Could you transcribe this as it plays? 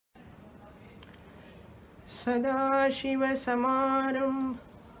सदाशिवसमारम्भां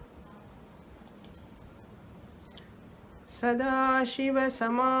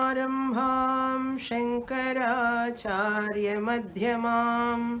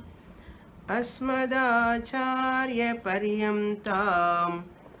शङ्कराचार्यमध्यमाम् अस्मदाचार्यपर्यन्तां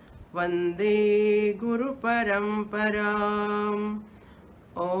वन्दे गुरुपरम्पराम्.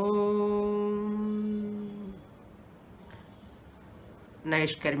 ॐ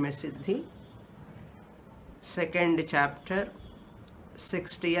Naishkarmya Siddhi, second chapter,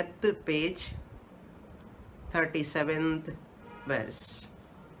 60th page, 37th verse.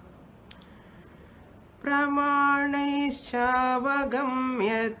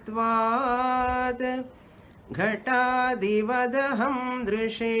 प्रमाणैश्चावगम्यत्वात् घटादिवदहं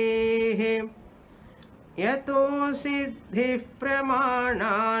दृशेः यतो सिद्धिः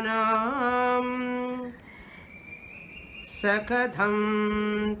प्रमाणानाम् सकथं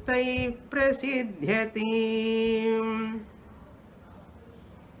तैः प्रसिद्ध्यति.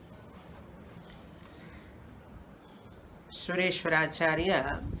 Sureshwaracharya,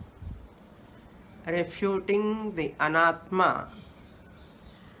 refuting the anatma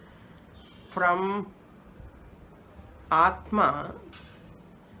from atma,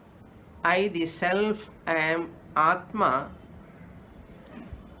 I the self am atma,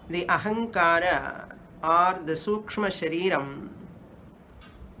 the ahankara or the sukshma shariram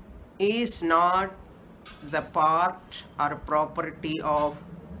is not the part or property of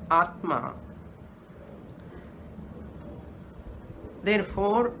atma.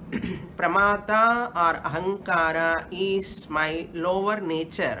 Therefore, pramata or ahankara is my lower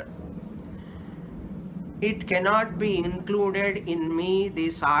nature. It cannot be included in me, the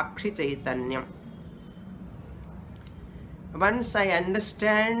Sakshi Chaitanya. Once I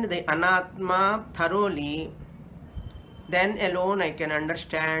understand the anatma thoroughly, then alone I can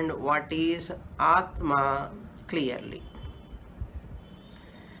understand what is atma clearly.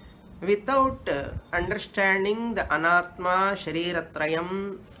 Without understanding the anatma,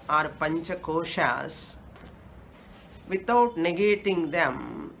 shariratrayam or panchakoshas, without negating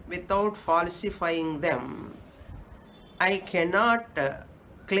them, without falsifying them, I cannot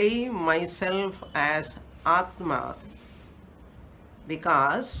claim myself as atma,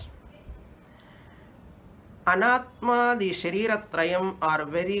 because anatma, the shariratrayam are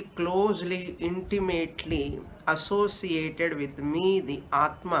very closely, intimately associated with me, the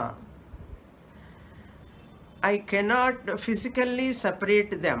atma. I cannot physically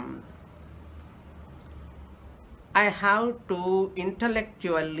separate them. I have to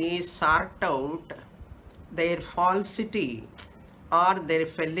intellectually sort out their falsity or their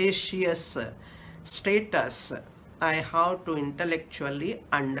fallacious status. I have to intellectually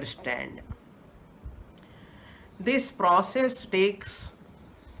understand. This process takes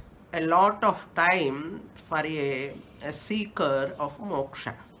a lot of time for a seeker of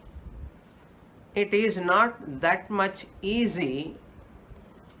moksha. It is not that much easy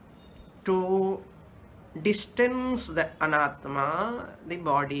to distance the anatma, the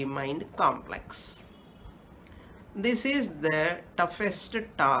body-mind complex. This is the toughest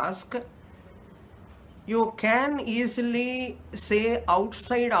task. You can easily say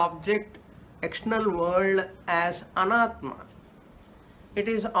outside object, external world as anatma. It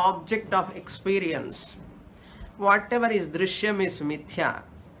is object of experience. Whatever is drishyam is mithya.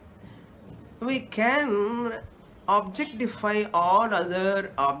 We can objectify all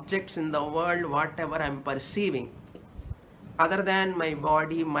other objects in the world, whatever I am perceiving, other than my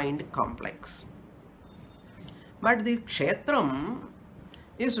body-mind complex. But the kshetram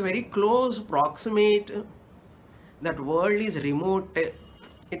is very close, proximate. That world is remote.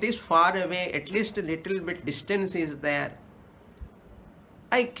 It is far away, at least a little bit distance is there.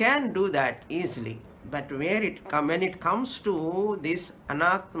 I can do that easily. But when it comes to this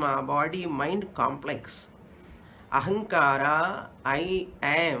anatma, body-mind complex, ahankara, I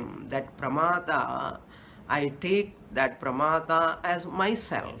am, that pramata, I take that pramata as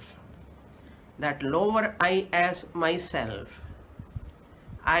myself, that lower I as myself.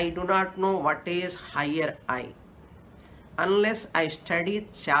 I do not know what is higher I. Unless I study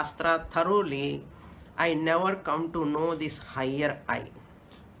Shastra thoroughly, I never come to know this higher I.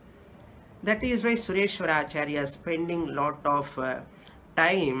 That is why Sureshwaracharya is spending a lot of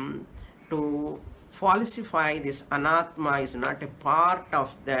time to falsify this anatma is not a part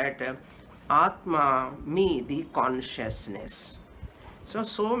of that atma, me, the consciousness.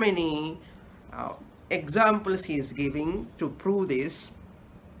 So many examples he is giving to prove this.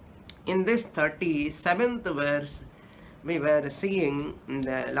 In this 37th verse, we were seeing in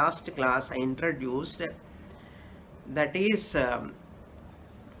the last class I introduced, that is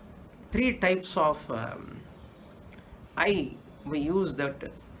three types of I, we use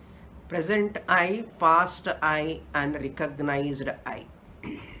that present I, past I, and recognized I.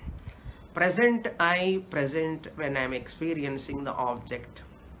 Present I, present when I am experiencing the object.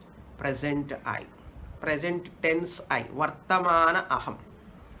 Present I. Present tense I. Vartamana aham.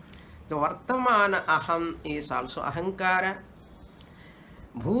 The Vartamana aham is also ahankara.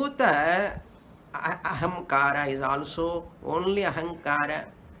 Bhuta ahamkara is also only ahankara.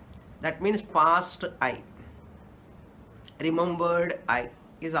 That means past I. Remembered I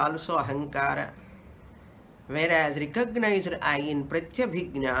is also ahankara. Whereas recognized I in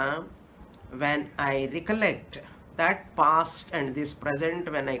pratyabhijna, when I recollect that past and this present,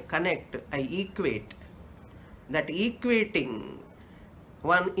 when I connect, I equate. That equating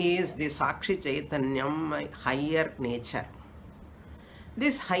one is the Sakshi Chaitanyam, my higher nature.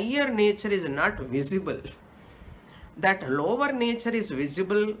 This higher nature is not visible. That lower nature is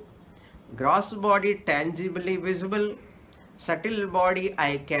visible, gross body tangibly visible, subtle body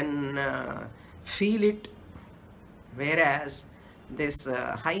I can feel it, whereas this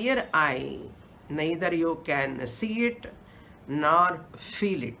higher I, neither you can see it nor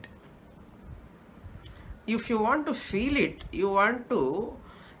feel it. If you want to feel it, you want to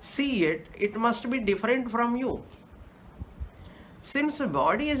see it, it must be different from you. Since the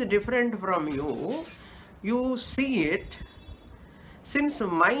body is different from you, you see it. Since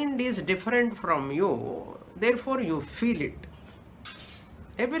mind is different from you, therefore you feel it.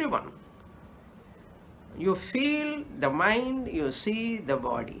 Everyone. You feel the mind, you see the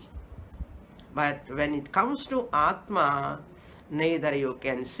body. But when it comes to Atma, neither you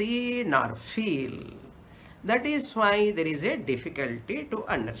can see nor feel. That is why there is a difficulty to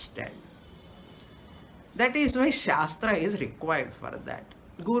understand. That is why Shastra is required for that.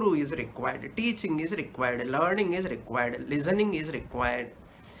 Guru is required, teaching is required, learning is required, listening is required,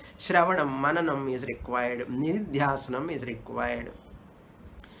 Shravanam, Mananam is required, Nidhyasanam is required.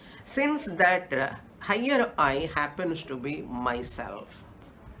 Since that higher I happens to be myself,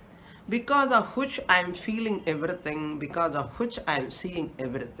 because of which I am feeling everything, because of which I am seeing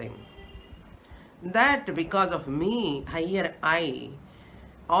everything, that because of me, higher I,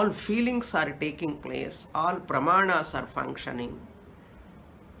 all feelings are taking place, all pramanas are functioning.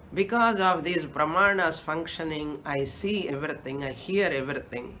 Because of these pramanas functioning, I see everything, I hear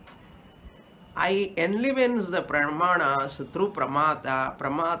everything. I enliven the pramanas through pramata.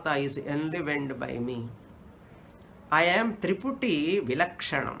 Pramata is enlivened by me. I am Triputi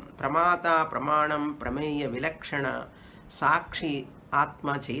Vilakshanam. Pramata, Pramanam, Prameya, Vilakshana, Sakshi,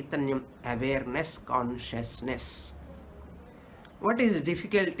 Atma, Chaitanyam, awareness, consciousness. What is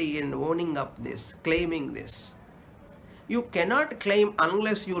difficulty in owning up this, claiming this? You cannot claim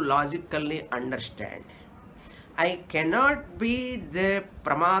unless you logically understand. I cannot be the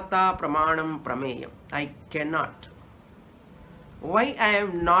Pramata, Pramanam, Prameyam. I cannot. Why I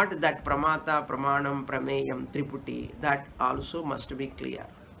am not that Pramata, Pramanam, Prameyam, Triputi, that also must be clear.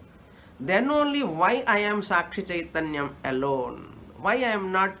 Then only why I am Sakshi Chaitanyam alone. Why I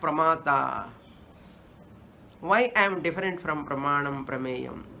am not Pramata. Why I am different from Pramanam,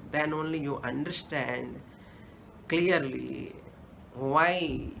 Prameyam. Then only you understand clearly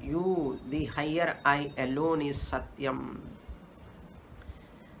why you, the higher I alone is Satyam.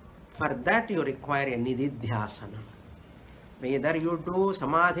 For that you require a Nididhyasanam. Whether you do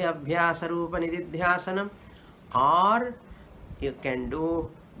Samadhi Abhyasa Rupa Nididhyasanam or you can do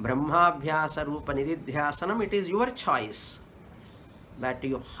Brahma Abhyasa Rupa Nididhyasanam, it is your choice. But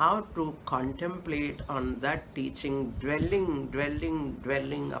you have to contemplate on that teaching,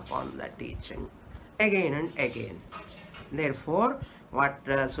 dwelling upon that teaching again and again. Therefore, what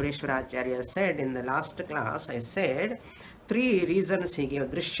Sureshwaracharya said in the last class, I said, 3 reasons he gave.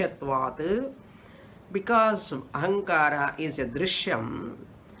 Drishyatvat, because Ahankara is a Drishyam,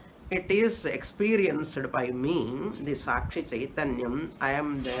 it is experienced by me, the Sakshi Chaitanyam. I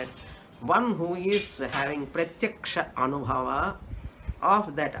am the one who is having Pratyaksha Anubhava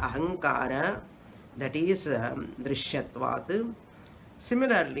of that Ahankara, that is Drishyatvat.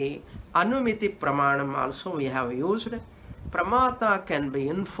 Similarly, Anumiti Pramanam also we have used. Pramata can be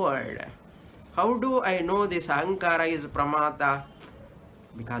inferred. How do I know this Ahankara is Pramata?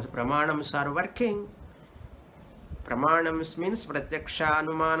 Because Pramanams are working. Pramanams means Pratyaksha,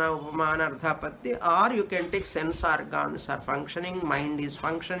 Anumana, Upamana, Ardhapatti, or you can take sense organs are functioning, mind is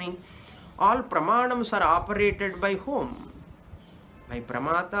functioning. All Pramanams are operated by whom? By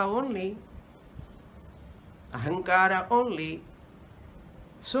Pramata only. Ahankara only.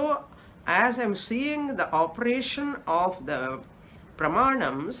 So, as I am seeing the operation of the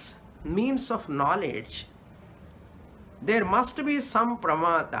pramanams, means of knowledge, there must be some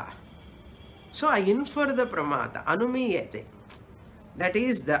pramata. So I infer the pramata, anumiyate. That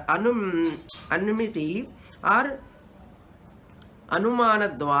is the anumiti or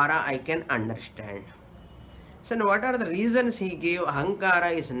anumana dwara I can understand. So now what are the reasons he gave?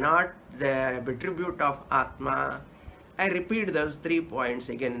 Ahankara is not the attribute of Atma. I repeat those 3 points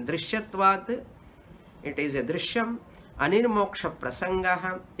again. Drishyatvat, it is a drishyam. Anirmoksha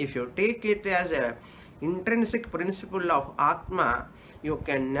prasangaha, if you take it as a intrinsic principle of Atma, you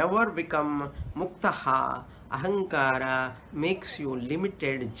can never become muktaha. Ahankara makes you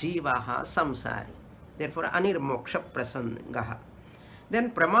limited, jivaha, samsari. Therefore, anirmoksha prasangaha.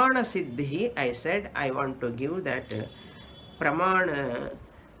 Then pramana siddhi, I said I want to give that pramana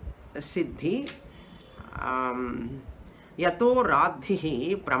siddhi. Yato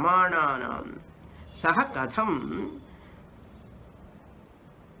radhihi pramananam saha katham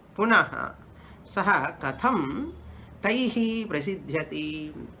punaha saha katham taihi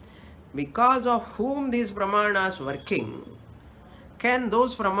prasiddhyati. Because of whom these pramanas working, can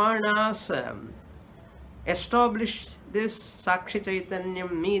those pramanas establish this Sakshi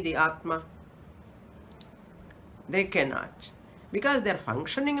Chaitanyam, me, the Atma? They cannot, because they are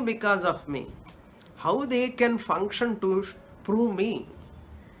functioning because of me. How they can function to prove me?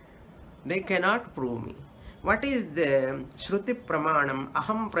 They cannot prove me. What is the Shruti Pramanam?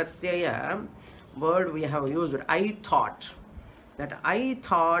 Aham Pratyaya word we have used, I thought. That I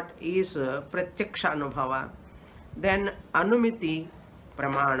thought is Pratyaksha Anubhava. Then Anumiti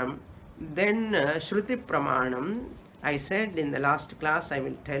Pramanam. Then Shruti Pramanam. I said in the last class, I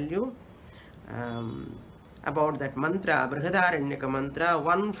will tell you about that mantra, Brihadaranyaka mantra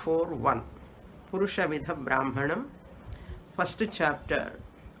 141. Purusha Vidha Brahmanam, first chapter,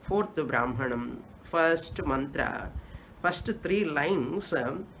 4th Brahmanam, first mantra, first 3 lines.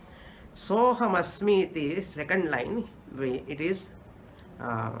 Soham Asmi, second line, it is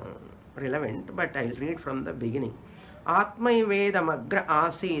relevant, but I will read from the beginning. Atmai Vedam Agra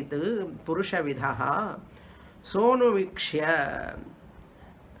Asit Purusha Vidhaha Sonu Vikshya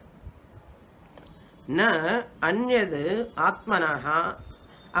Na Anyad Atmanaha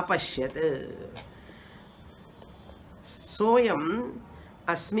Apashyat Soyam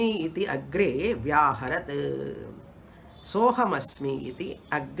Asmi iti Agre Vyaharat Soham Asmi iti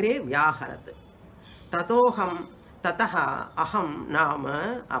Agre Vyaharat Tatoham Tataha Aham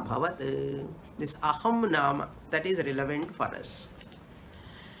Nama Abhavat. This Aham Nama, that is relevant for us.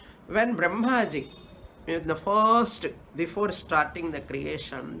 When Brahmaji, in the first, before starting the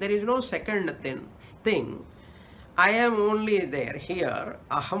creation, there is no second thing. I am only there. Here,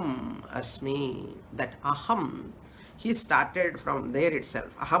 Aham Asmi. That Aham, he started from there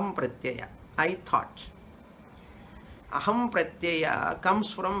itself. Aham Pratyaya, I thought. Aham Pratyaya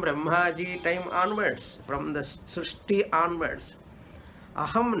comes from Brahmaji time onwards, from the Srishti onwards.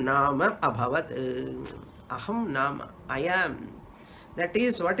 Aham Nama Abhavat. Aham Nama, I am. That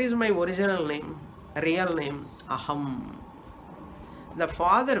is, what is my original name, real name? Aham. The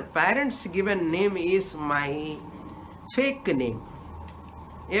parents' given name is my fake name.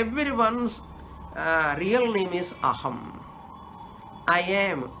 Everyone's real name is Aham. I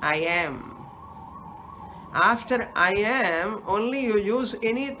am. After I am, only you use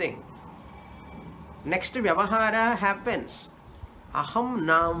anything. Next Vyavahara happens. Aham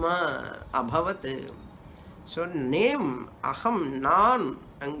Nama Abhavat. So name Aham Nan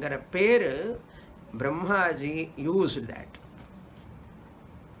Angara Peru, Brahmaji used that.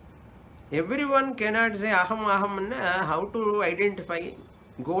 Everyone cannot say Aham, how to identify?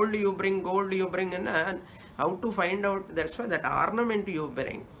 Gold you bring, and how to find out? That's why that ornament you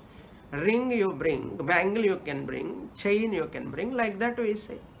bring. Ring you bring, bangle you can bring, chain you can bring, like that we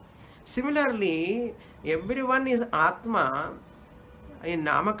say. Similarly, everyone is Atma. In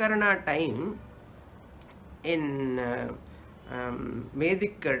Namakarana time, in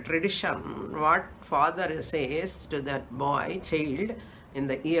Vedic tradition, what father says to that boy, child, in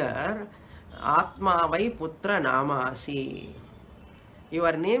the ear, Atma vai putra namasi.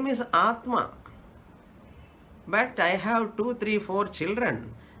 Your name is Atma. But I have 2, 3, 4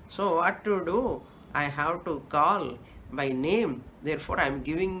 children. So what to do? I have to call by name. Therefore, I am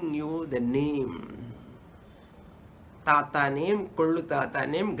giving you the name. Tata name, Kullu Tata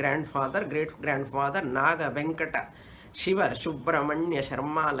name, grandfather, great grandfather, Naga, Venkata, Shiva, Subramanya,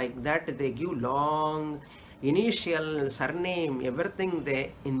 Sharma, like that. They give long initial surname, everything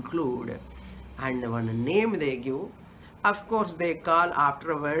they include. And one name they give. Of course, they call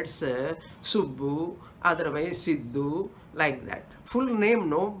afterwards Subbu, otherwise Siddhu, like that. Full name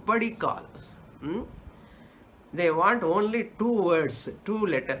nobody calls. They want only 2 words, 2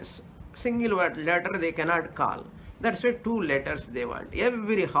 letters. Single word letter they cannot call. That's why 2 letters they want.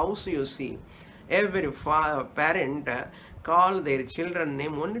 Every house you see, every parent call their children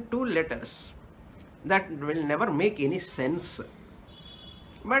name only 2 letters. That will never make any sense.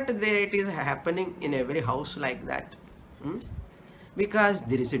 But it is happening in every house like that. Because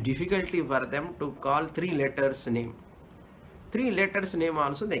there is a difficulty for them to call 3 letters name. 3 letters name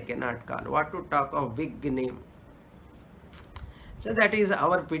also they cannot call. What to talk of big name? So that is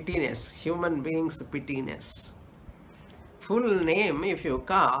our pittiness, human beings' pittiness. Full name, if you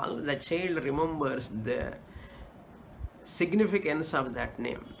call, the child remembers the significance of that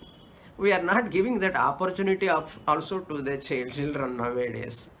name. We are not giving that opportunity also to the children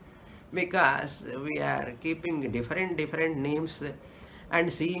nowadays, because we are keeping different names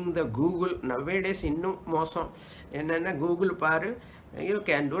and seeing the Google nowadays. Innu mosam enna Google paru, you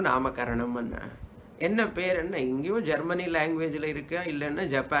can do namakaranam anna enna per enna ingiyo Germany language la irukka illana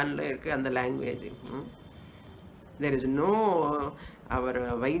Japan la irukka and the language. There is no our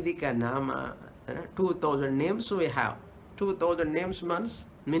Vaidika nama. 2000 names we have. 2000 names means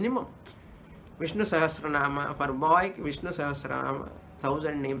minimum. Vishnu Sahasranama for boy, Vishnu Sahasranama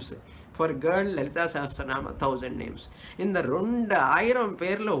 1000 names. For girl, Lalita Sahasranama 1000 names. In the runda 1000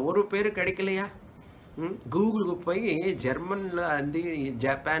 perla oru per kadikaleya. Google ku poi German and the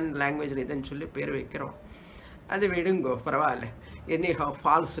Japan language idan solli per vekkirom. Adu vidungo paravale. Anyhow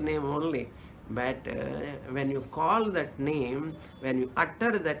false name only. But when you call that name, when you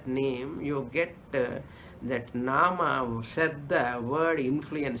utter that name, you get that nama, said the word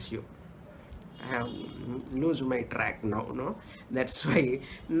influence you. I have lose my track now, no? That's why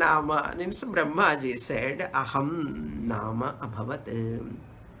nama, Brahmaji said, aham nama abhavat.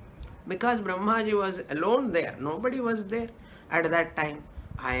 Because Brahmaji was alone there, nobody was there at that time.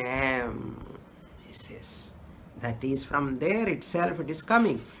 I am, he says. That is from there itself it is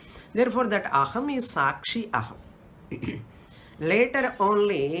coming. Therefore, that aham is sakshi aham. Later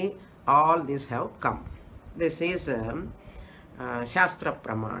only all this have come. This is Shastra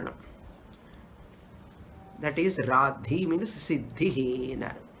Pramana. That is Radhi means Siddhi.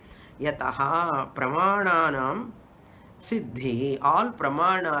 Yataha Pramananam Siddhi. All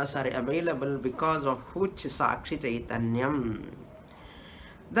Pramanas are available because of which Sakshi Chaitanyam.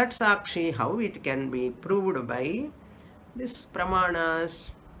 That Sakshi, how it can be proved by this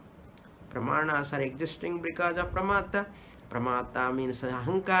Pramanas. Pramanas are existing because of Pramata. Pramata means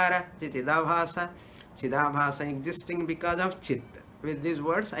Ahankara, Chitidabhasa. Chidabhasa existing because of Chit. With these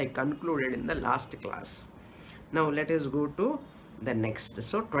words I concluded in the last class. Now let us go to the next.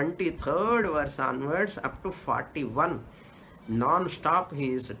 So 23rd verse onwards up to 41. Non-stop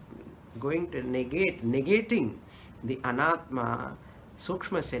he is going to negating the Anatma,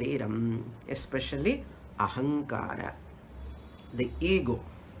 Sukshma Shariram, especially Ahankara, the ego.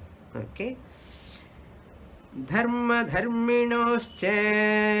 Okay. Dharma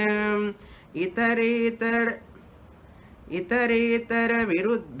dharminoscha itaretar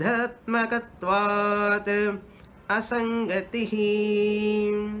viruddhatmakatvat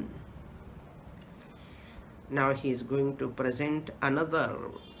asangatihi. Now he is going to present another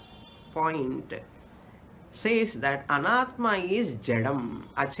point. Says that Anatma is Jadam,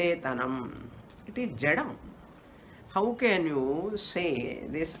 Achetanam. It is Jadam. How can you say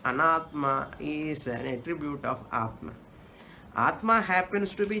this Anatma is an attribute of Atma? Atma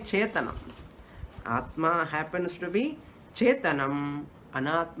happens to be Chetanam. Atma happens to be Chetanam.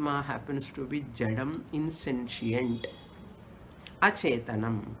 Anatma happens to be Jadam, insentient.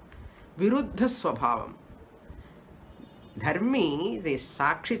 Achetanam. Viruddha Swabhavam. Dharmi, the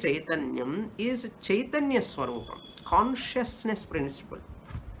Sakshi Chaitanyam, is Chaitanya Swarupam, consciousness principle.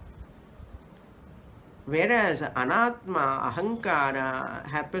 Whereas Anatma, Ahankara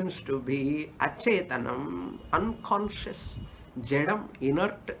happens to be Achetanam, unconscious, Jadam,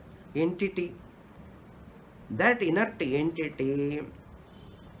 inert entity. That inert entity,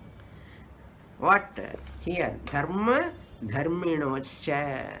 what here? Dharma,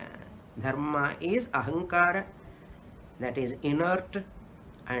 Dharminoscha. Dharma is Ahankara, that is inert,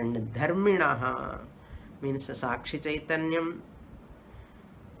 and Dharminaha means Sakshi Chaitanyam.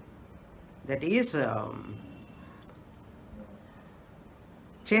 That is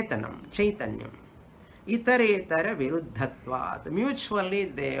Chetanam, Chaitanyam. Itaretara viruddhatvat. Mutually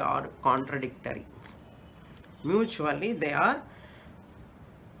they are contradictory. Mutually they are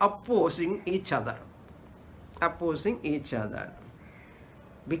opposing each other. Opposing each other.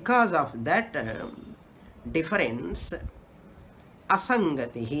 Because of that difference,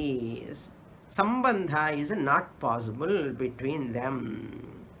 asangati is, sambandha is not possible between them.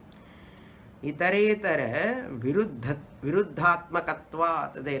 Itaretara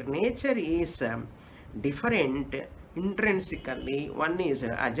viruddhatmakatvat. Their nature is different intrinsically. One is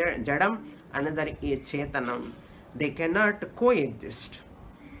Jadam, another is Chetanam. They cannot coexist.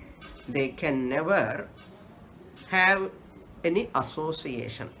 They can never have any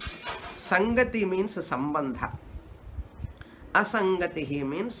association. Sangati means Sambandha. Asangatihi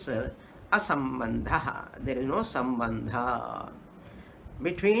means Asambandha. There is no Sambandha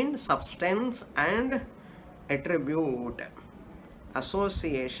between substance and attribute.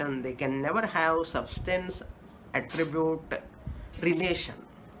 Association, they can never have substance attribute relation.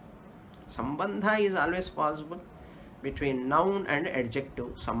 Sambandha is always possible between noun and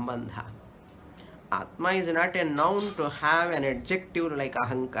adjective. Sambandha. Atma is not a noun to have an adjective like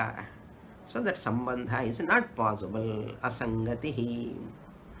ahankara. So that sambandha is not possible. Asangatihi.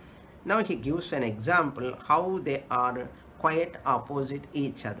 Now he gives an example how they are quite opposite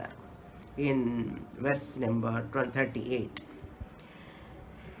each other in verse number 38.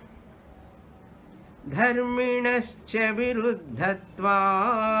 Dharminascha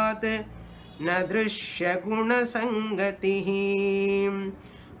viruddhatvat na drishya guna sangatihi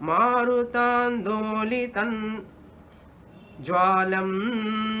marutandolitan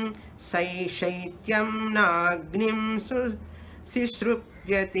jwalam saishaityam nagnim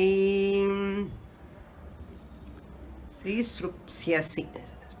sisrupyati sisrupsyasi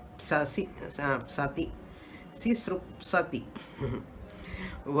sati sisrupsati.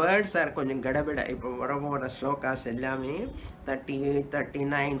 Words are konjam gadabida. Ipo varavora slokas ellame 38,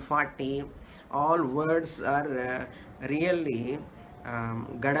 39, 40. All words are really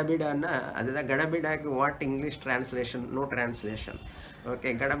gadabida na. Adada gadabida ki what English translation? No translation.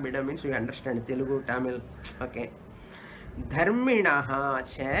 Okay, gadabida means you understand Telugu, Tamil. Okay. Dharminaha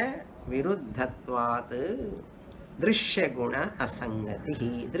cha viruddhatvat drishya guna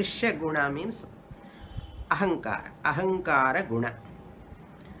asangatihi. Drishya guna means ahankara. Ahankara guna.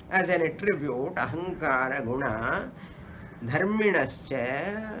 As an attribute, ahankara guna,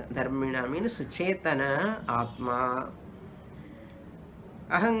 dharminascha, dharmina means chetana, atma.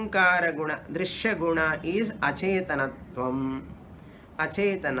 Ahankara guna, drishya guna is acetanatvam.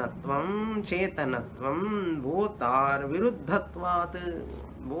 Acetanatvam, chetanatvam, both are viruddhatvat,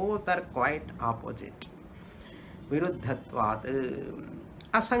 both are quite opposite. Viruddhatvat,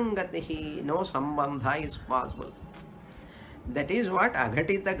 asangatihi, no sambandha is possible. That is what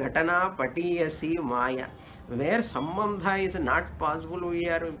aghatita ghatana patiyasi maya. Where sambandha is not possible, we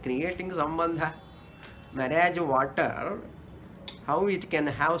are creating sambandha. Whereas water, how it can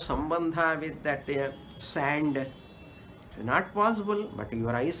have sambandha with that sand? It's not possible. But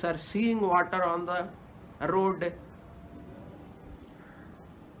your eyes are seeing water on the road,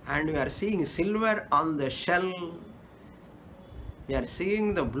 and you are seeing silver on the shell. You are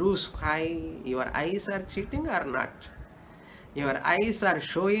seeing the blue sky. Your eyes are cheating or not? Your eyes are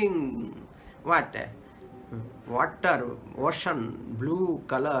showing what? Water, ocean, blue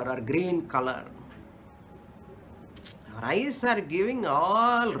color or green color. Our eyes are giving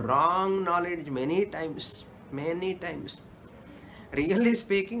all wrong knowledge many times. Many times. Really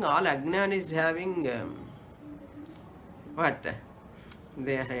speaking, all Ajnan is having what?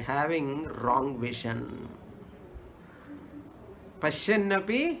 They are having wrong vision.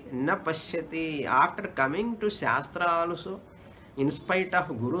 Pashyannapi na pashyati. After coming to Shastra also, in spite of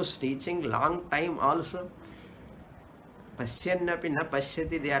Guru's teaching long time also, Pashyannapi na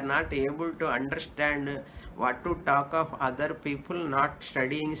pashyati, they are not able to understand what to talk of other people not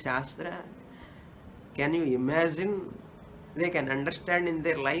studying Shastra. Can you imagine? They can understand in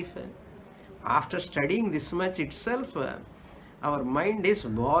their life. After studying this much itself, our mind is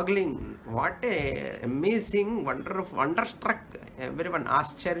boggling. What a amazing, wonderful, wonderstruck. Everyone,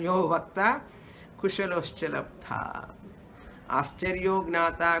 Ascharyo Vakta, Kushaloschalabdha. Ascharyo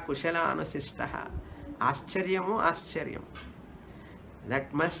Gnata, Kushalanasishtaha. Ascharyamu, Ascharyam.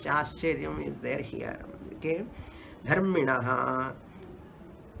 That much Ascharyam is there here. Okay? Dharminaha,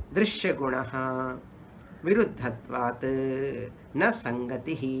 Drishyagunaha, Viruddhatvat, na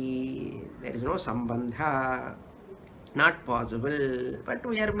sangatihi. There is no sambandha. Not possible. But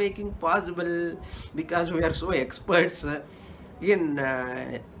we are making possible because we are so experts in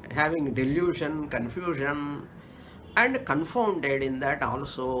having delusion, confusion, and confounded in that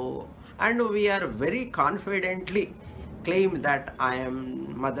also. And we are very confidently claim that I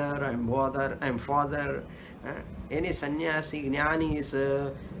am mother, I am father, I am father. Any sannyasi, jnanis,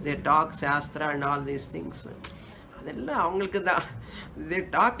 they talk shastra and all these things. They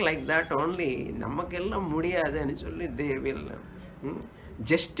talk like that only. They will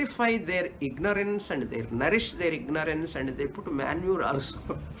justify their ignorance and they nourish their ignorance and they put manure also.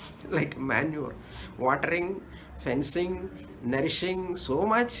 Like manure. Watering, fencing, nourishing so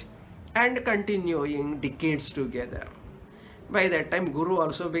much and continuing decades together. By that time, Guru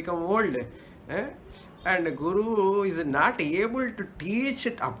also become old. And Guru is not able to teach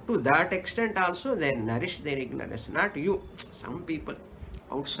it up to that extent also. They nourish their ignorance. Not you. Some people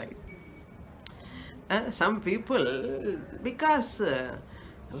outside. Some people, because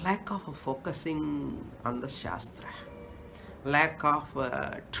lack of focusing on the Shastra, lack of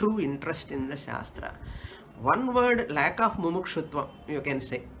true interest in the Shastra. One word, lack of mumukshutva, you can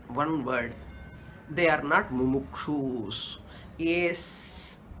say. One word. They are not mumukshus. A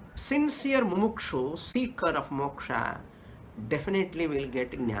sincere mumukshu, seeker of moksha, definitely will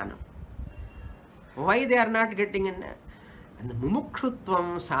get jnana. Why they are not getting in? And the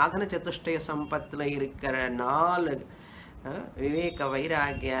mumukshutvam sadhana chatushtaya sampattila irukra naal viveka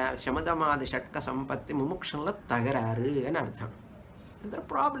vairagya shamadamadi shatka sampatti mumukshanla tagararu and artham. This is the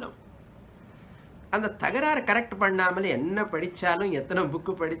problem. And the tagarar correct பண்ணாமலே என்ன படிச்சாலும் எத்தனை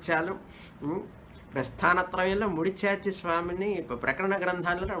book படிச்சாலும் பிரஸ்தானத்திரமெல்லாம் முடிச்சாச்சு சுவாமினி. இப்போ பிரகரண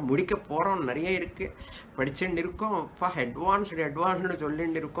கிரந்தால முடிக்க போகிறோம், நிறைய இருக்குது, படிச்சுட்டு இருக்கோம். அப்பா அட்வான்ஸ்டு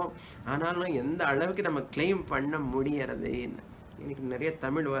சொல்லிட்டு இருக்கோம். ஆனாலும் எந்த அளவுக்கு நம்ம கிளைம் பண்ண முடியறது? எனக்கு நிறைய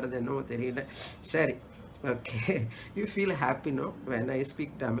தமிழ் வருது என்னவோ தெரியல. சரி, okay. You feel happy no when I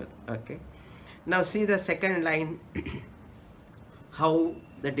speak Tamil. Okay. Now see the second line. How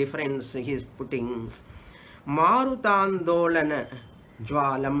the difference he is putting. Marutandolana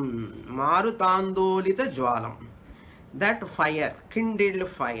Jwalam, Marutandolita Jwalam. That fire, kindled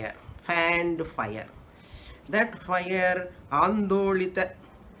fire, fanned fire. That fire, Andolita.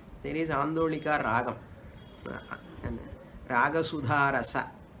 There is Andolika Ragam. Raga Sudharasa.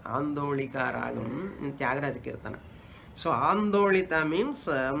 Andolika Ragam in Tyagaraja Kirtana. So Andolita means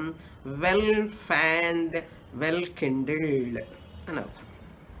well fanned, well kindled. Another.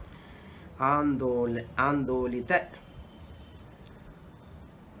 Andolita.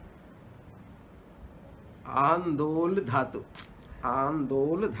 Andol dhatu.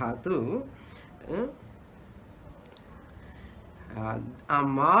 Andol dhatu.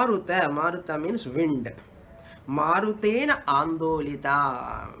 Maruta means wind. Marutena andolita.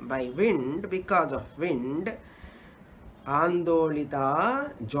 By wind, because of wind.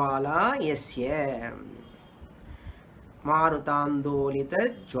 Andolita jwala yasya. Marutandolita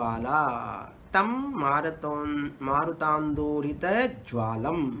jwala. Tam marutandolita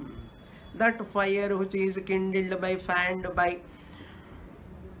jwalam. That fire which is kindled by, fanned by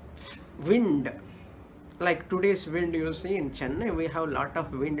wind. Like today's wind, you see in Chennai, we have a lot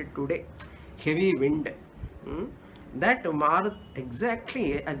of wind today. Heavy wind. That Marut,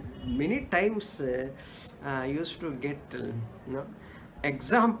 exactly, many times I used to get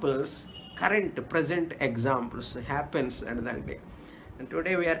examples. Current, present examples happens at that day. And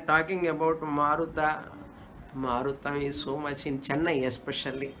today we are talking about Maruta. Maruta is so much in Chennai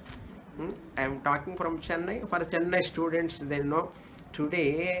especially. I am talking from Chennai. For Chennai students, they know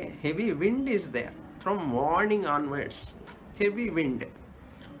today heavy wind is there from morning onwards. Heavy wind.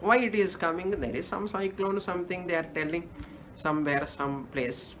 Why it is coming? There is some cyclone, something they are telling somewhere, some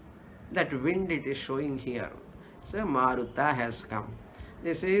place. That wind it is showing here. So Maruta has come.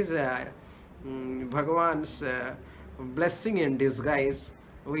 This is Bhagavan's blessing in disguise.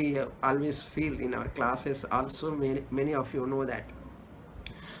 We always feel in our classes also, many of you know that.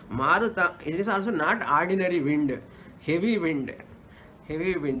 Maruta, it is also not ordinary wind, heavy wind.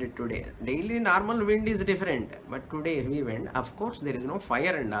 Heavy wind today. Daily normal wind is different, but today heavy wind. Of course, there is no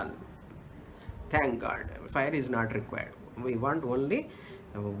fire and all. Thank God, fire is not required. We want only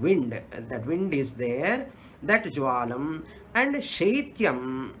wind. That wind is there. That jwalam and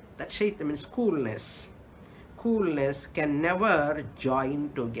shaityam. That shaityam means coolness. Coolness can never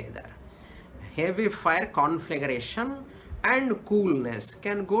join together. Heavy fire conflagration and coolness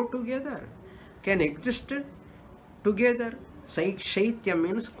can go together, can exist together. Shaitya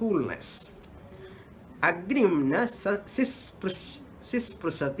means coolness. Agnim na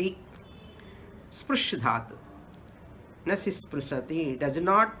sisprusati. Sprishdhatu. Na sisprusati does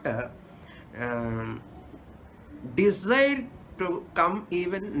not desire to come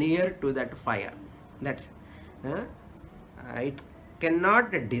even near to that fire. That it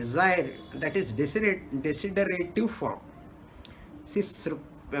cannot desire, that is desiderative form.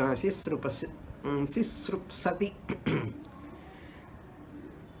 Sisrupsati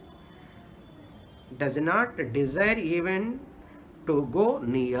does not desire even to go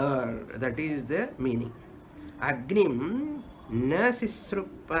near. That is the meaning. Agnim na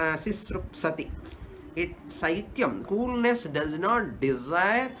sisrupsati. It saityam, coolness, does not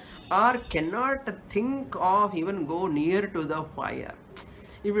desire or cannot think of even go near to the fire.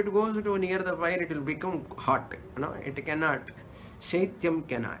 If it goes to near the fire, it will become hot. No, it cannot. Shaityam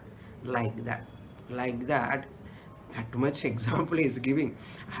cannot. like that. Like that, that much example is giving.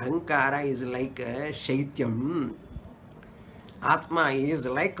 Ahankara is like Shaityam. Atma is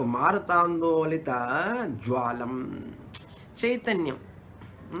like Martandolita Jwalam. Chaitanyam.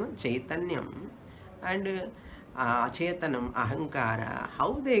 Chaitanyam and Chetanam, Ahankara,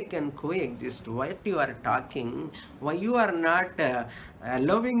 how they can coexist? What you are talking? Why you are not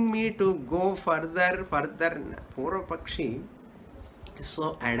allowing me to go further? Purvapakshi is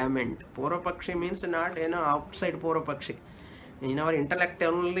so adamant. Purvapakshi means not, outside Purvapakshi. In our intellect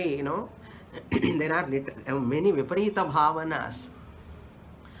only, there are many Viparita Bhavanas.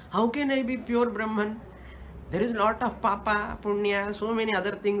 How can I be pure Brahman? There is a lot of papa, punya, so many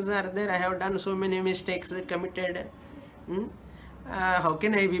other things are there. I have done so many mistakes committed. How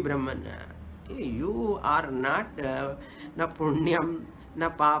can I be Brahman? You are not na punyam, na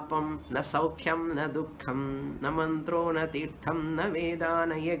papam, na saukhyam, na dukkham, na mantro, na tirtham, na veda,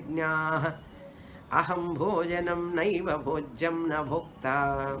 na yajna. Aham bhojanam naiva bhojyam na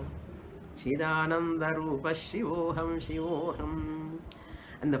bhokta. Chidananda rupa shivoham shivoham.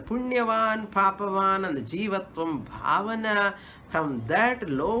 And the Punyavan, Papavan, and the Jivatvam Bhavana, from that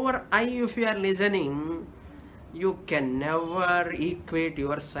lower eye, if you are listening, you can never equate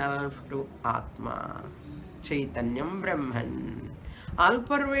yourself to Atma. Chaitanyam Brahman.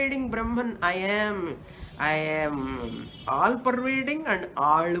 All-pervading Brahman, I am all-pervading and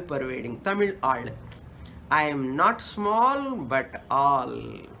all-pervading. Tamil all. I am not small, but all.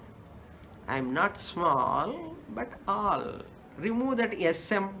 I am not small, but all. Remove that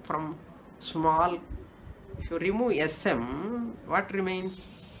SM from small. If you remove SM, what remains?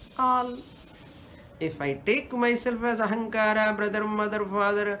 All. If I take myself as Ahankara, brother, mother,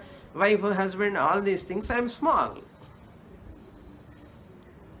 father, wife, husband, all these things, I am small.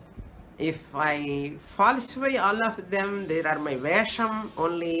 If I falsify all of them, there are my Vesham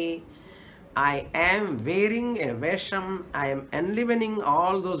only. I am wearing a Vesham. I am enlivening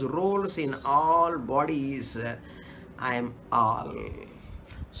all those roles in all bodies. I am all.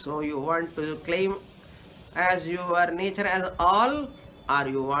 So you want to claim as your nature as all, or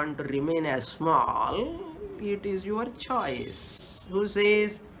you want to remain as small? It is your choice. Who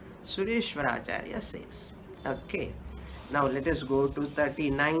says? Sureshwaracharya says. Okay. Now let us go to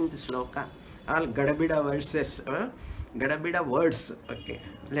 39th sloka. All Gadabida verses. Gadabida words. Okay.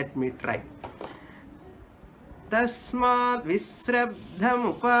 Let me try. Tasmat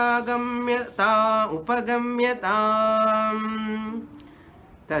visrabdham upagamyatam.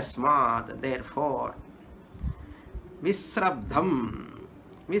 Tasmat, therefore. Visrabdham.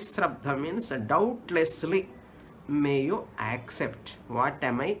 Visrabdham means doubtlessly may you accept. What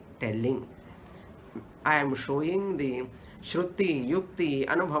am I telling? I am showing the Shruti, Yukti,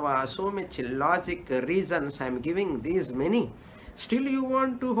 Anubhava, so much logic, reasons I am giving these many. Still you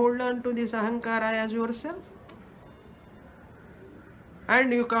want to hold on to this Ahankara as yourself?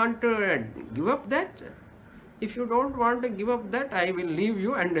 And you can't give up that? If you don't want to give up that, I will leave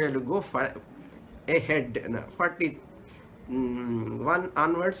you and I will go ahead. 41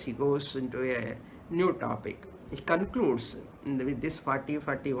 onwards, he goes into a new topic. He concludes with this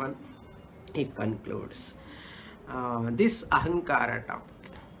 41. He concludes this Ahankara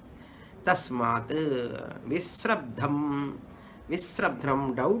topic. Tasmat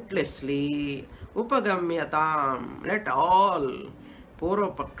visrabdham doubtlessly upagamyatam. Let all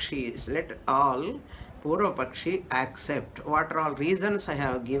Purvapakshis, let all Purvapakshi accept. What are all reasons I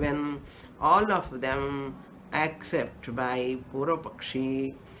have given? All of them accept by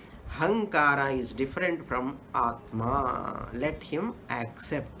Purvapakshi. Ahankara is different from Atma. Let him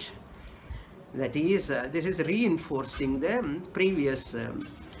accept. That is, this is reinforcing the previous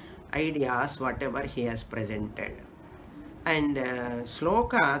ideas, whatever he has presented. And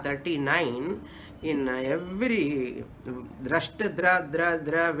sloka 39, in every drashta,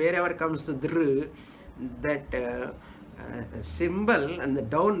 dra, wherever comes the dr, that symbol and the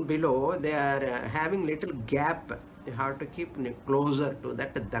down below, they are having little gap. You have to keep closer to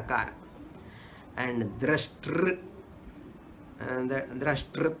that dakar. And drashtr, the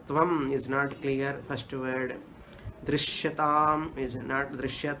drashtritvam is not clear, first word. Drishyatam is not,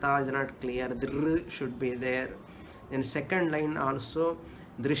 drishyata is not clear, dr should be there. Then second line also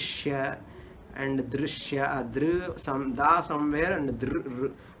drishya and drishya, dr some da somewhere and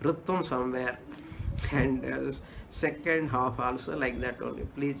rutvam somewhere. And second half also like that only.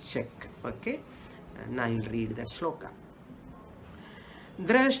 Please check. Okay. Now I will read that sloka.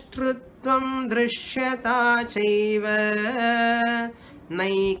 Drashtrutvam drishyata chaiva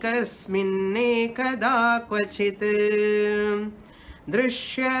naikasminnekada kvachit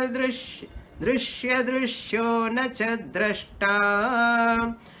drishya drishyo na cha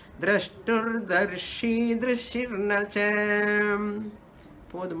drashta Drashtur darshi drishirna cha.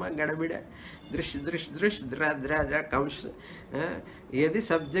 Poduma gadabida. Drish drish drish dra dra dra comes. Yedi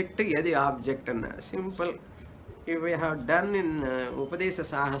subject, yedi object. Simple. We have done in Upadesa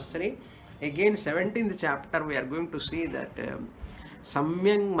Sahasri. Again, 17th chapter, we are going to see that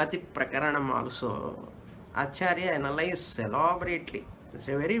Samyang Mati Prakaranam also. Acharya analyzes elaborately. It's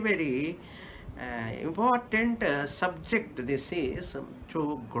a very, very important subject. This is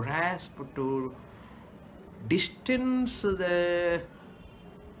to grasp, to distance the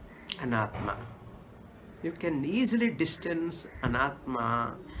anatma. You can easily distance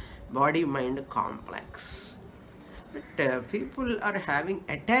anatma, body-mind complex. But people are having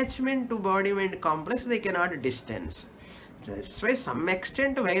attachment to body-mind complex, they cannot distance. That's why some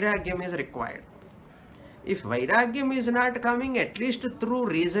extent vairagyam is required. If vairagyam is not coming, at least through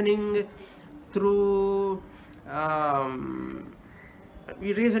reasoning, through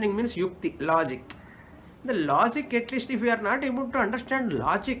reasoning means yukti, logic. The logic, at least if you are not able to understand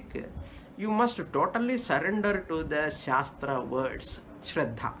logic, you must totally surrender to the Shastra words,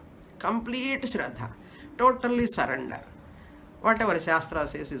 Shraddha, complete Shraddha, totally surrender. Whatever Shastra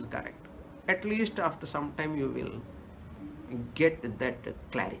says is correct. At least after some time you will get that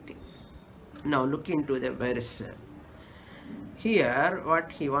clarity. Now look into the verse. Here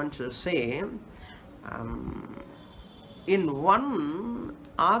what he wants to say, in one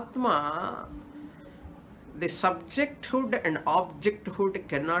Atma, the subjecthood and objecthood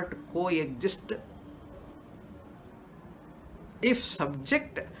cannot coexist. If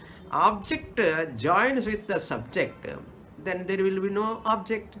object joins with the subject, then there will be no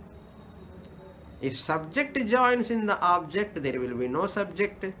object. If subject joins in the object, there will be no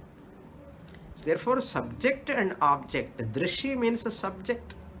subject. Therefore, subject and object. Drishi means a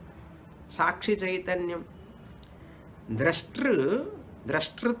subject. Sakshi Chaitanyam. Drashtritvam.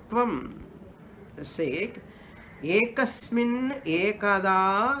 Say, ekasmin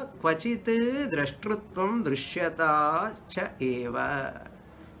ekada kvachit drashtritvam drishyata cha eva.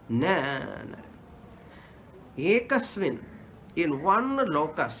 Na. Ekasmin. In one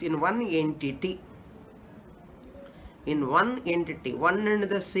locus, in one entity. In one entity, one and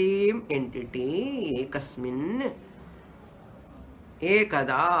the same entity, ekasmin,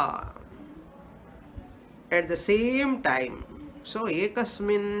 ekada, at the same time. So,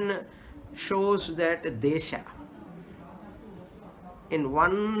 ekasmin shows that desha. In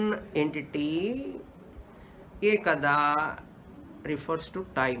one entity, ekada refers to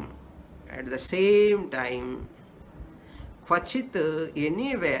time. At the same time, kvachit,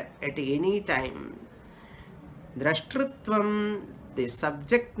 anywhere, at any time. Drashtritvam, the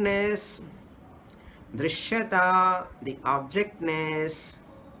subjectness, drishyata, the objectness,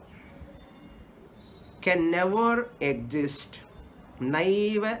 can never exist.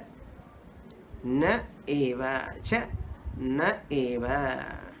 Naiva, na eva, cha, na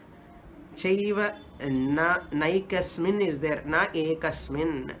eva, chaiva, na, naikasmin is there, na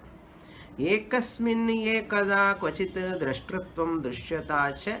ekasmin. Ekasmin ekada kvachit drashtritvam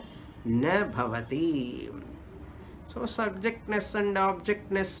drishyata cha na bhavati. So, subjectness and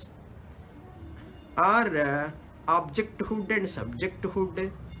objectness or objecthood and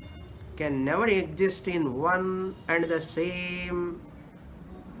subjecthood can never exist in one and the same.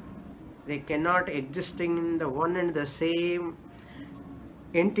 They cannot exist in the one and the same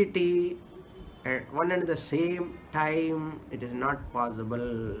entity at one and the same time. It is not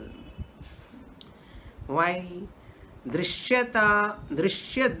possible. Why? Drishyata,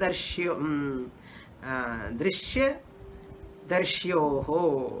 drishya darshyo. Drishya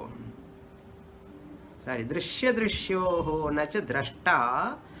darshyoho. Sorry, drishya drishyoho nacha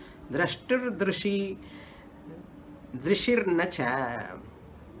drashta drashtir drishi drishir nacha.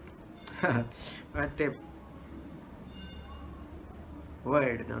 What a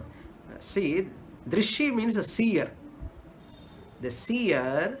word, no? See, drishi means a seer. The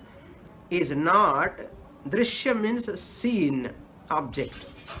seer is not, drishya means seen object.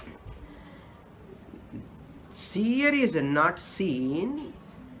 Seer is not seen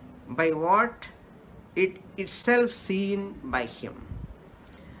by what it itself seen by him.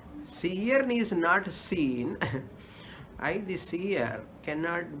 Seer is not seen. I, the seer,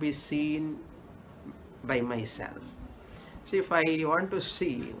 cannot be seen by myself. See, if I want to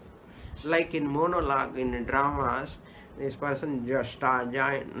see, like in monologue, in dramas, this person just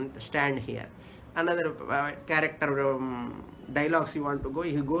stand here. Another character dialogues you want to go,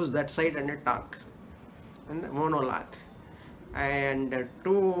 he goes that side and talk. And monologue. And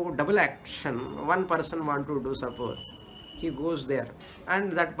two double action, one person want to do suppose. He goes there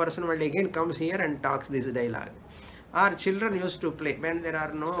and that person will again comes here and talks this dialogue. Our children used to play when there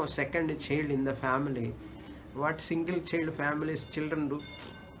are no second child in the family. What single child families children do?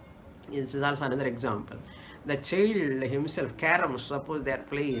 This is also another example. The child himself, carom, suppose they are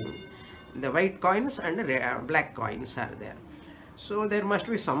playing, the white coins and black coins are there. So there must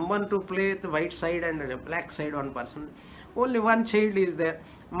be someone to play the white side and the black side, one person. Only one child is there.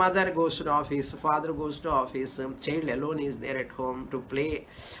 Mother goes to office, father goes to office, child alone is there at home to play.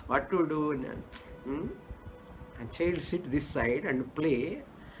 What to do? A child sit this side and play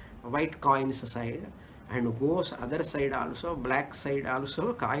white coins side, and goes other side also, black side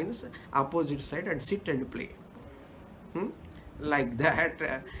also, coins opposite side, and sit and play. Like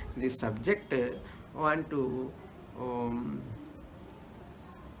that, the subject want to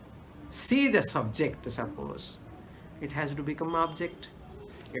see the subject. Suppose it has to become object,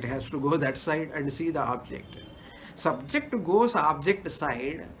 it has to go that side and see the object. Subject goes object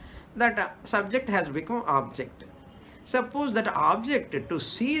side, that subject has become object. Suppose that object to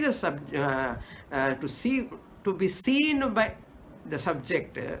see the to be seen by the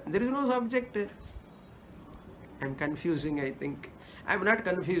subject, there is no subject. I am confusing, I think. I am not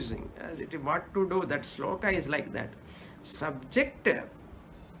confusing. What to do? That sloka is like that. Subject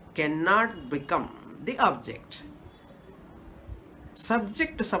cannot become the object.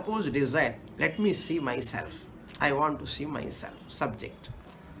 Subject, suppose desire, let me see myself. I want to see myself. Subject.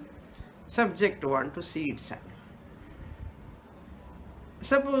 Subject want to see itself.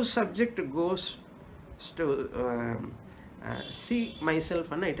 Suppose subject goes to see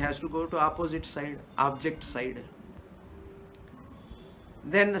myself, and it has to go to opposite side, object side.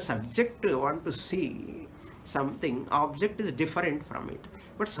 Then the subject want to see something, object is different from it.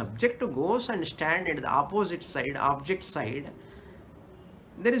 But subject goes and stand at the opposite side, object side.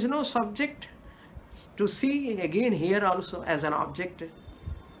 There is no subject to see again here also as an object.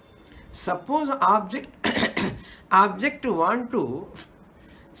 Suppose object object want to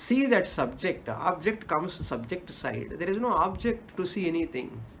see that subject, object comes to subject side, there is no object to see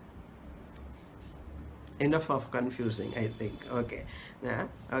anything. Enough of confusing, I think. Okay.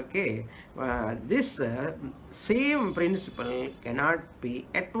 Okay. This same principle cannot be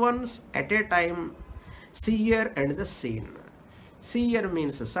at once, at a time, seer and the seen. Seer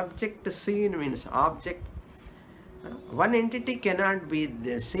means subject, seen means object. One entity cannot be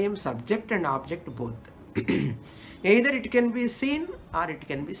the same subject and object both. Either it can be seen or it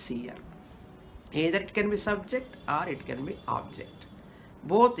can be seer. Either it can be subject or it can be object.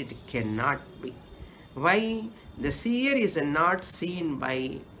 Both it cannot be. Why? The seer is not seen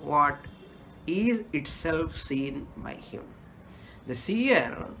by what is itself seen by him. The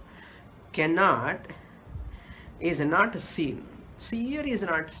seer is not seen. Seer is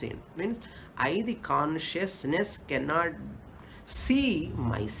not seen. Means I, the consciousness, cannot see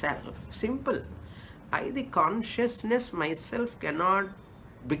myself. Simple. I, the consciousness myself, cannot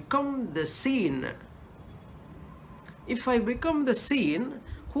become the seen. If I become the seen,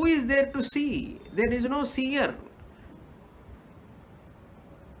 who is there to see? There is no seer.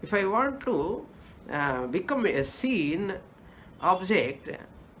 If I want to become a seen object,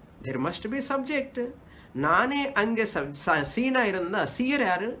 there must be subject. Nane ange seena irunda seer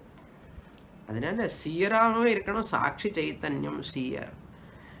yaru? Adinala seerano irukano sakshi chaitanyam seer.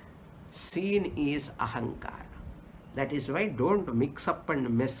 Seen is ahankara. That is why don't mix up and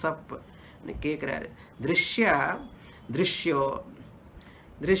mess up. Drishya, drishyo,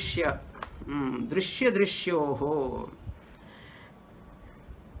 drishya, drishya, drishyoho.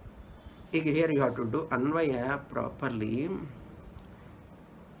 Here you have to do anvaya properly.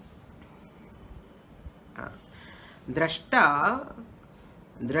 Drashta,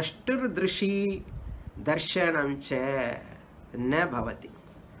 drashtur drishi, darshanam cha na bhavati.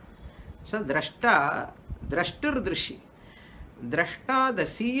 So drashta, drashtur drishi. Drashta, the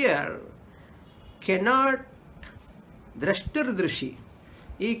seer, cannot drashtur drishi.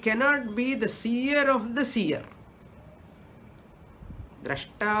 He cannot be the seer of the seer.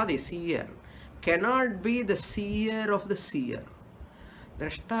 Drashta, the seer, cannot be the seer of the seer.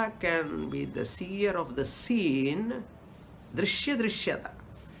 Drashta can be the seer of the seen, drishya drishyata.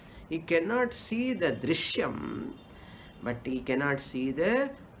 He cannot see the drishyam, but he cannot see the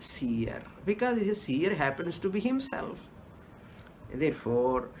seer, because his seer happens to be himself.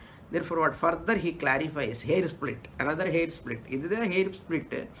 Therefore what further he clarifies, hair split, another hair split. This is a hair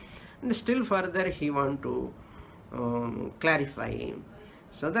split, and still further he want to clarify.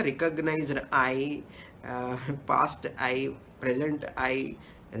 So the recognized I, past I, present I,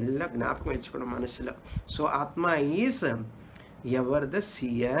 so Atma is ever the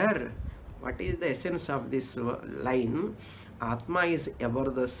seer. What is the essence of this line? Atma is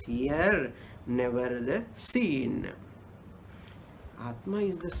ever the seer, never the seen. Atma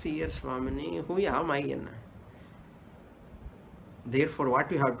is the seer, Swamini. Who am I? Therefore,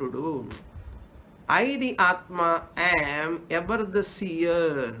 what you have to do? I, the Atma, am ever the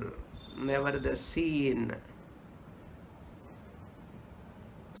seer, never the seen.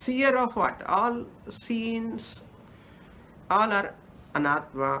 Seer of what? All scenes, all are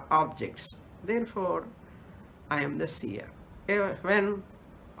anatma objects. Therefore, I am the seer. When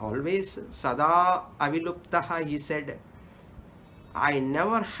always sada aviluptaha, he said, I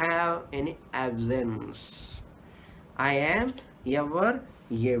never have any absence. I am ever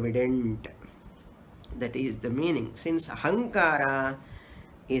evident. That is the meaning. Since ahankara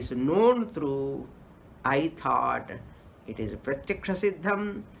is known through I thought, it is pratyaksha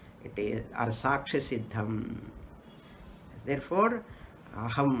siddham, it is arsaksha siddham. Therefore,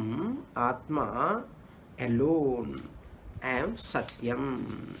 aham, atma, alone, am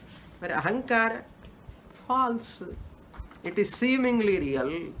satyam. But ahankara, false. It is seemingly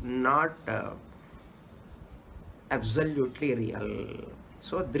real, not absolutely real.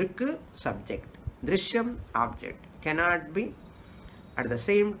 So, drik, subject. Drishyam, object. Cannot be at the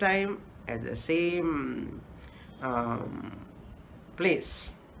same time, at the same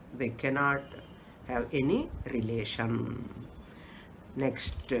place. They cannot have any relation.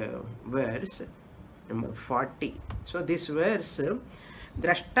 Next verse, number 40. So this verse,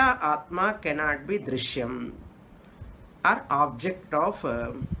 drashta atma cannot be drishyam, or object of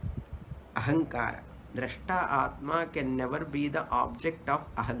ahankara. Drashta atma can never be the object of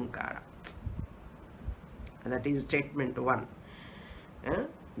ahankara. That is statement 1.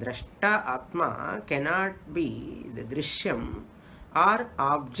 Drashta atma cannot be the drishyam or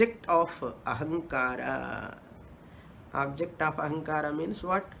object of ahankara. Object of ahankara means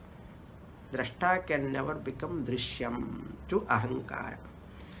what? Drashta can never become drishyam to ahankara.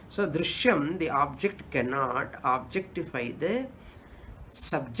 So drishyam, the object, cannot objectify the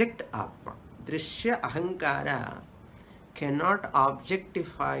subject atma. Drishya ahankara cannot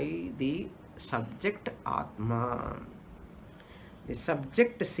objectify the subject atma. The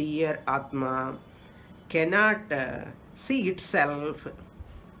subject seer atma cannot see itself,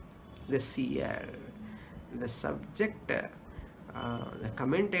 the seer. The subject, the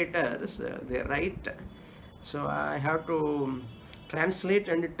commentators, they write. So I have to translate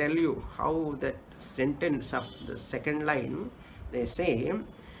and tell you how that sentence of the second line. They say,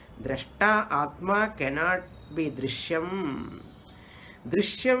 drashta atma cannot be drishyam.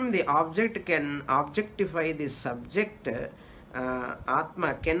 Drishyam, the object, can objectify the subject.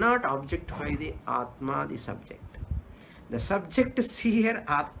 Atma cannot objectify the atma, the subject. The subject seer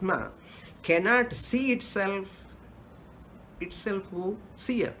atma cannot see itself who?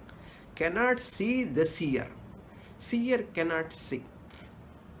 Seer. Cannot see the seer. Seer cannot see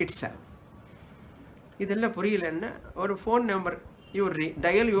itself. Idella puriyalanna, or phone number, you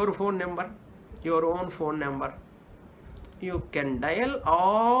dial your phone number, your own phone number. You can dial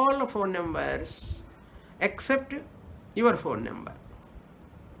all phone numbers except your phone number.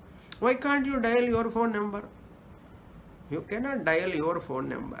 Why can't you dial your phone number? You cannot dial your phone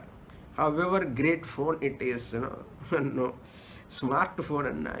number. However great phone it is, no,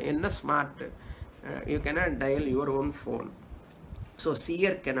 smartphone and smart, you cannot dial your own phone. So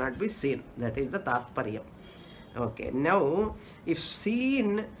seer cannot be seen. That is the tatparyam. Okay, now if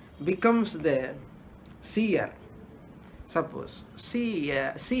seen becomes the seer, suppose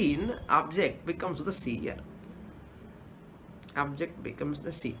seen object becomes the seer. Object becomes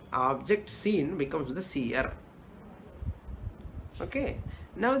the seer. Object seen becomes the seer. Okay.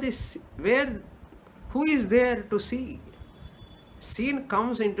 Now this, who is there to see? Seen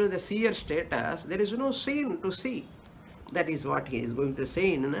comes into the seer status. There is no seen to see. That is what he is going to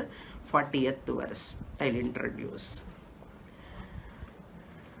say in 40th verse. I will introduce.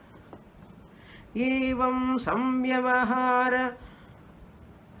 Evam samvyavahara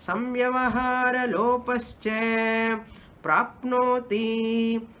lopascha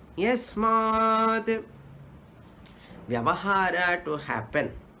prapnoti yasmat. Vyavahara to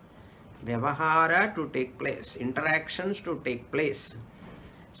happen, Vyavahara to take place, interactions to take place.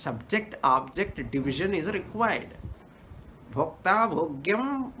 Subject-object division is required. Bhokta,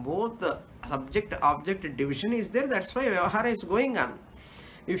 Bhogyam, both subject-object division is there. That's why Vyavahara is going on.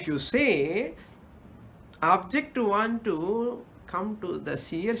 If you say object want to come to the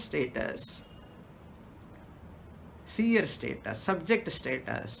seer status, subject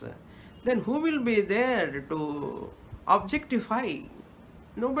status, then who will be there to objectify?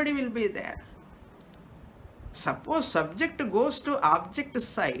 Nobody will be there. Suppose subject goes to object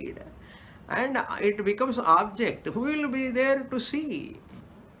side and it becomes object, who will be there to see?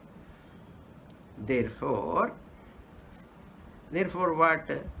 Therefore what?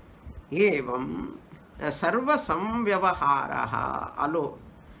 Evam sarva samvyavaharaha alo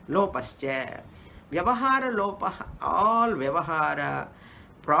lopascha. Vyavahara lopa, all vyavahara,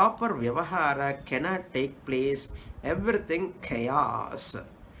 proper vyavahara cannot take place. Everything chaos.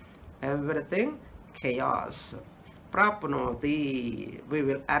 Everything chaos. Prapnoti. We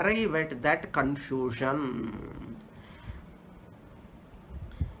will arrive at that confusion.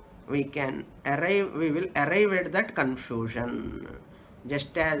 We will arrive at that confusion.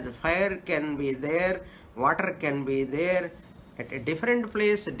 Just as fire can be there, water can be there, at a different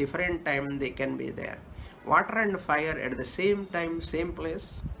place, different time they can be there. Water and fire at the same time, same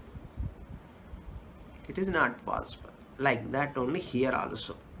place. It is not possible. Like that only here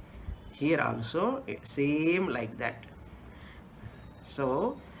also. Here also, same like that.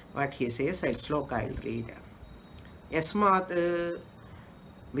 So, what he says, sloka I'll read. Yasmat,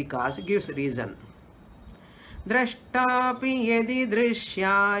 because it gives reason. Drashtapi yadi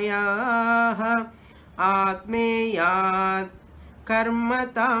drishyaya atmeyat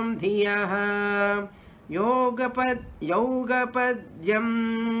karmatam dhiyah yogapadyam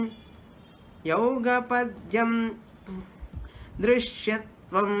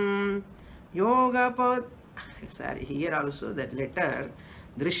drishyatvam sorry, here also that letter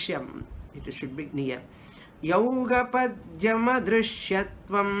drishyam, it should be near. Yogapadyama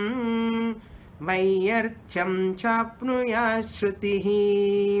drishyatvam vaiyarcham chapnuya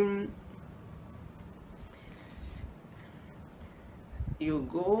shrutihi. You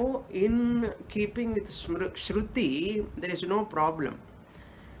go in keeping with Shruti, there is no problem.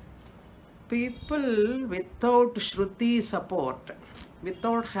 People without Shruti support,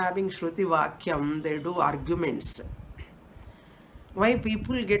 without having Shruti Vakyam, they do arguments. Why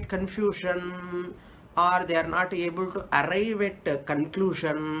people get confusion or they are not able to arrive at a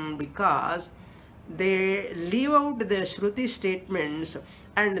conclusion? Because they leave out the Shruti statements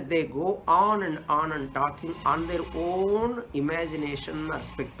and they go on and talking on their own imagination or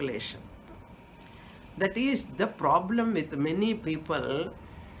speculation. That is the problem with many people.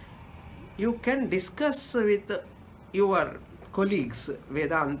 You can discuss with your colleagues,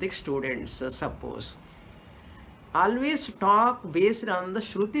 Vedantic students, suppose. Always talk based on the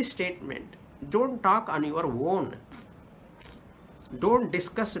Shruti statement. Don't talk on your own. Don't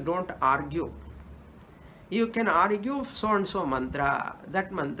discuss, don't argue. You can argue so and so mantra,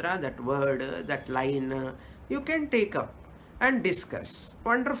 that word, that line, you can take up and discuss.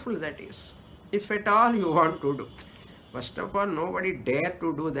 Wonderful that is, if at all you want to do. First of all, nobody dare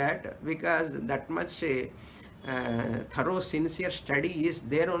to do that, because that much thorough, sincere study is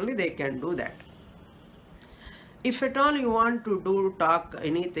there, only they can do that. If at all you want to talk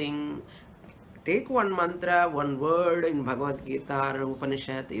anything, take one mantra, one word in Bhagavad Gita or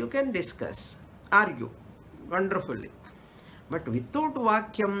Upanishad, you can discuss, argue wonderfully. But without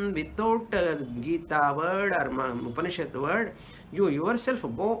Vakyam, without Gita word or Upanishad word, you yourself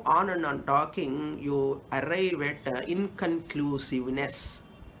go on and on talking, you arrive at inconclusiveness.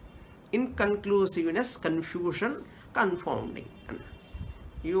 Inconclusiveness, confusion, confounding.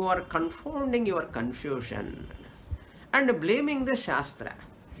 You are confounding your confusion and blaming the Shastra.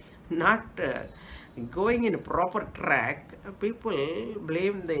 Not going in a proper track, people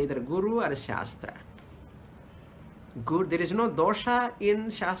blame either Guru or Shastra. Good, there is no dosha in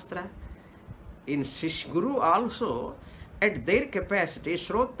Shastra. In Guru also, at their capacity,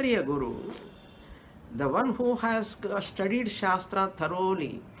 Shrotriya Guru, the one who has studied Shastra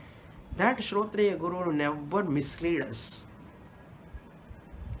thoroughly, that Shrotriya Guru never mislead us.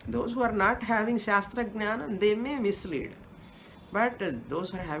 Those who are not having Shastra Jnanam, they may mislead. But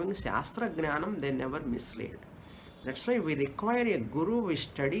those who are having Shastra Jnanam, they never mislead. That's why we require a Guru, we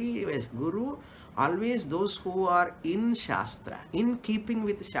study as Guru, always those who are in Shastra, in keeping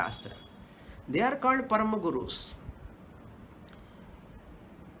with Shastra. They are called Parama Gurus.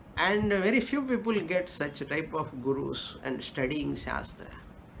 And very few people get such type of Gurus and studying Shastra.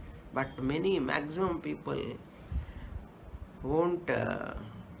 But maximum people won't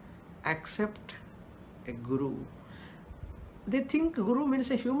accept a Guru. They think Guru means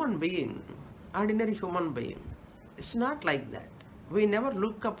a human being, ordinary human being. It's not like that. We never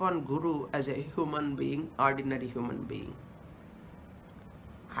look upon Guru as a human being, ordinary human being.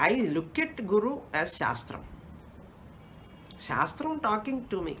 I look at Guru as Shastram. Shastram talking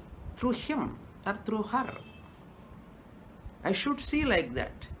to me through him or through her. I should see like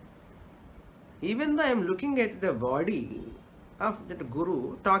that. Even though I am looking at the body of that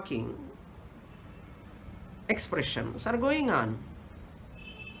Guru talking, expressions are going on.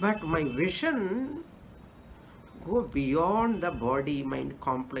 But my vision go beyond the body-mind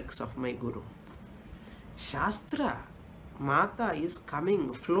complex of my Guru. Shastra, Mata is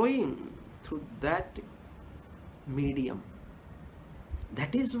coming, flowing through that medium.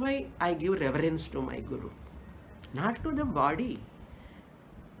 That is why I give reverence to my Guru, not to the body.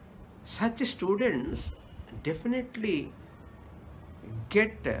 Such students definitely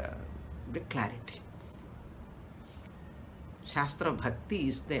get the clarity. Shastra Bhakti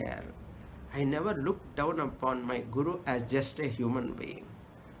is there. I never look down upon my Guru as just a human being.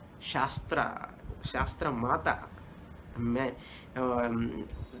 Shastra Mata.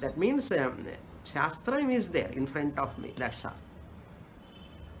 That means Shastra is there in front of me. That's all.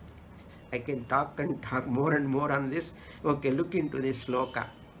 I can talk and talk more and more on this. Okay, look into this sloka.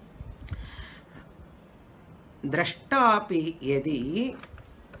 Drashtapi yadi,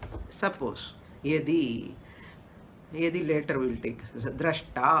 suppose, yadi later will take.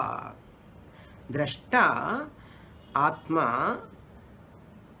 Drashta Atma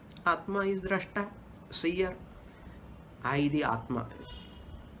is Drashta, seer. I the Atma.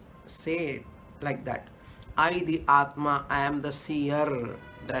 Say it like that. I the Atma, I am the seer.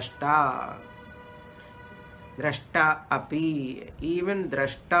 Drashta api, even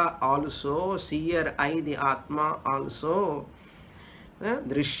Drashta also, seer, I the Atma also.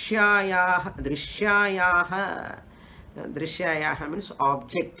 Drishyayaha means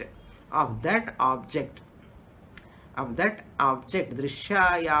object. Of that object,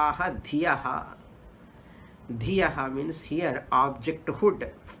 Drishyayaha dhiyaha means here objecthood.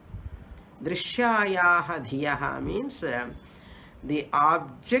 Drishyayaha dhiyaha means the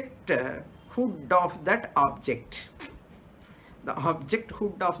objecthood of that object. The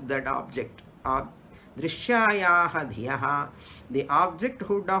objecthood of that object. Drishyayaha dhiyaha, the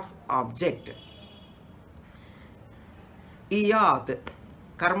objecthood of object. Iyat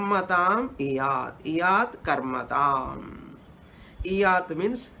karmatam, iyat karmatam. Iyat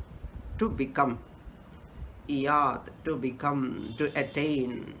means to become. Iyat, to become, to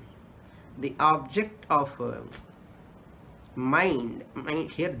attain. The object of mind.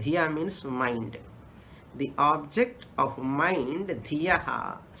 Here dhiya means mind. The object of mind,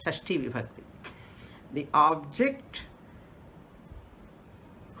 dhiyaha, Shashti Vibhakti. The object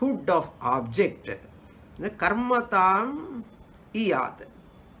hood of object, the karmatam iyat.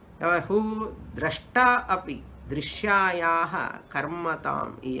 Who drashta api, drishyayaha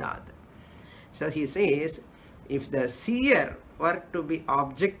karmatam iyat. So he says, if the seer were to be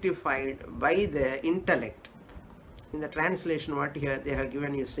objectified by the intellect, in the translation what here they have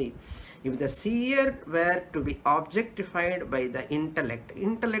given, you see, if the seer were to be objectified by the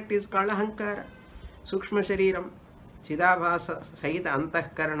intellect is called ahankara, sukshma shariram, chidabhasa sahita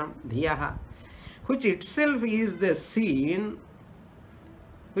antahkaranam, dhiyaha, which itself is the seen,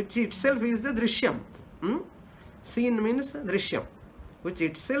 which itself is the drishyam. Seen means drishyam, which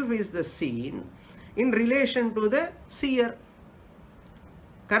itself is the seen in relation to the seer.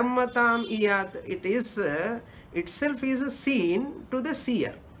 Karmatam iyat, it is itself is a seen to the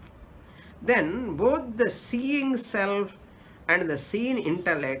seer. Then both the seeing self and the seen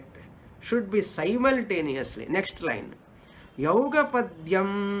intellect should be simultaneously. Next line. Yoga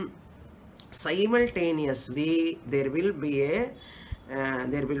padyam, simultaneously there will be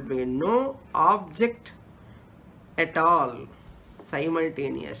no object at all.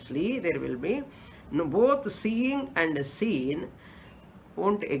 Simultaneously there will be no, both seeing and seen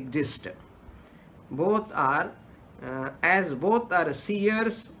won't exist. Both are as both are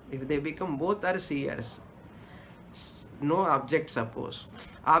seers, if they become both are seers, no object suppose,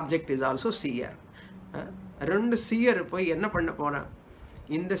 object is also seer. Rendu seer poi enna panna pona,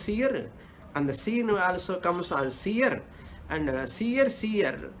 in the seer and the seen also comes as seer, and seer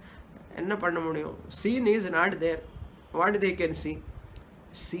enna panna mudiyum, seen is not there, what they can see,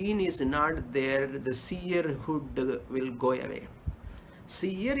 seen is not there, the seerhood will go away.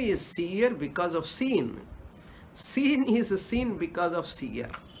 Seer is seer because of seen. Seen is seen because of seer.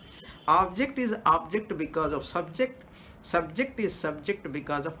 Object is object because of subject. Subject is subject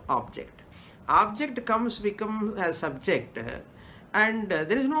because of object. Object become as subject, and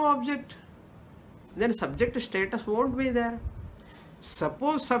there is no object. Then subject status won't be there.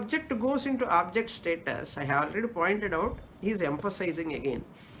 Suppose subject goes into object status, I have already pointed out, he is emphasizing again.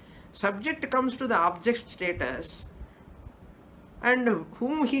 Subject comes to the object status, and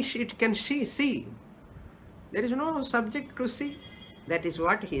whom it can see. There is no subject to see. That is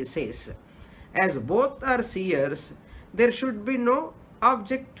what he says. As both are seers, there should be no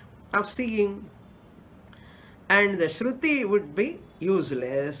object of seeing, and the Shruti would be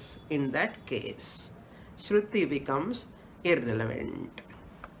useless in that case. Shruti becomes irrelevant,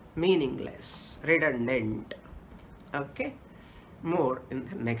 meaningless, redundant. Okay, more in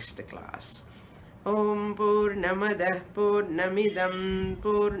the next class. Om Purnamadah Purnamidam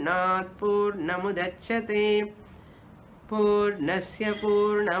Purnat Purnamudachyate Purnasya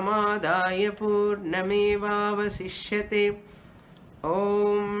Purnamadaya Purnamevavasishyate.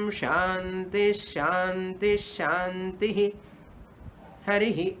 Om Shanti Shanti Shanti.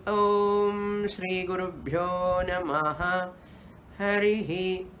 Harihi Om. Shri Gurubhyo Namaha.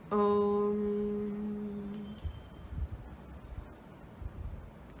 Harihi Om.